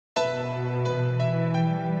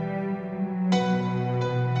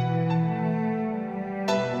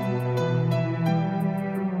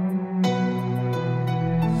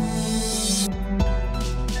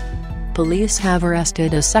Police have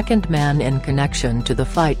arrested a second man in connection to the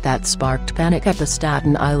fight that sparked panic at the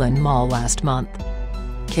Staten Island Mall last month.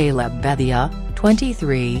 Caleb Bethia,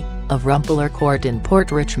 23, of Rumpler Court in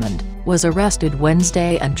Port Richmond, was arrested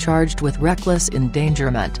Wednesday and charged with reckless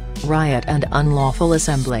endangerment, riot and unlawful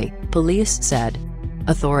assembly, police said.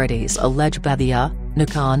 Authorities allege Bethia,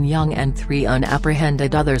 Nikon Young and 3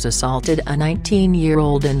 unapprehended others assaulted a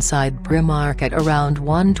 19-year-old inside Primark around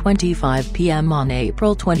 1:25 p.m. on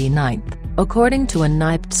April 29, according to a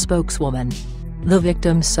NYC spokeswoman. The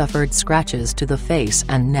victim suffered scratches to the face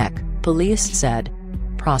and neck, police said.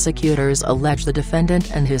 Prosecutors allege the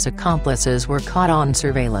defendant and his accomplices were caught on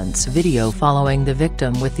surveillance video following the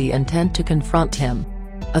victim with the intent to confront him.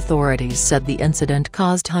 Authorities said the incident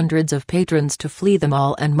caused hundreds of patrons to flee the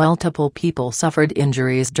mall and multiple people suffered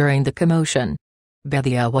injuries during the commotion.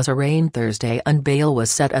 Bethia was arraigned Thursday and bail was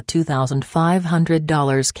set at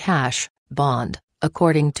 $2,500 cash, bond,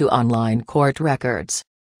 according to online court records.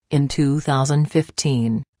 In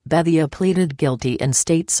 2015, Bethia pleaded guilty in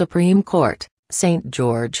state Supreme Court, St.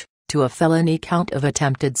 George, to a felony count of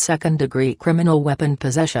attempted second-degree criminal weapon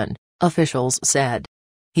possession, officials said.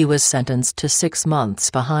 He was sentenced to 6 months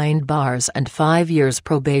behind bars and 5 years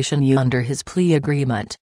probation under his plea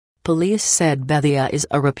agreement. Police said Bethia is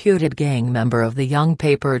a reputed gang member of the Young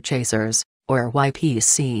Paper Chasers, or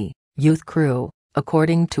YPC, youth crew,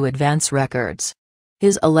 according to advance records.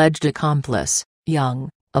 His alleged accomplice, Young,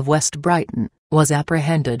 of West Brighton, was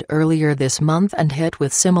apprehended earlier this month and hit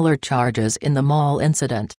with similar charges in the mall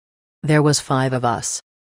incident. There was 5 of us.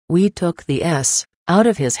 We took the S out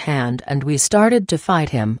of his hand and we started to fight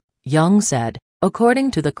him, Young said,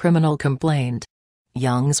 according to the criminal complaint.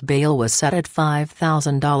 Young's bail was set at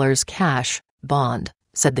 $5,000 cash, bond,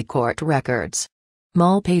 said the court records.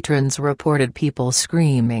 Mall patrons reported people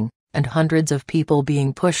screaming, and hundreds of people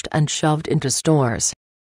being pushed and shoved into stores.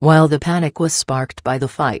 While the panic was sparked by the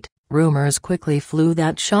fight, rumors quickly flew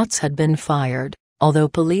that shots had been fired, although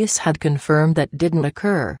police had confirmed that didn't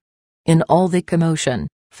occur. In all the commotion,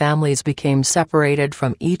 families became separated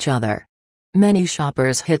from each other. Many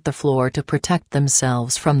shoppers hit the floor to protect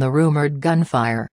themselves from the rumored gunfire.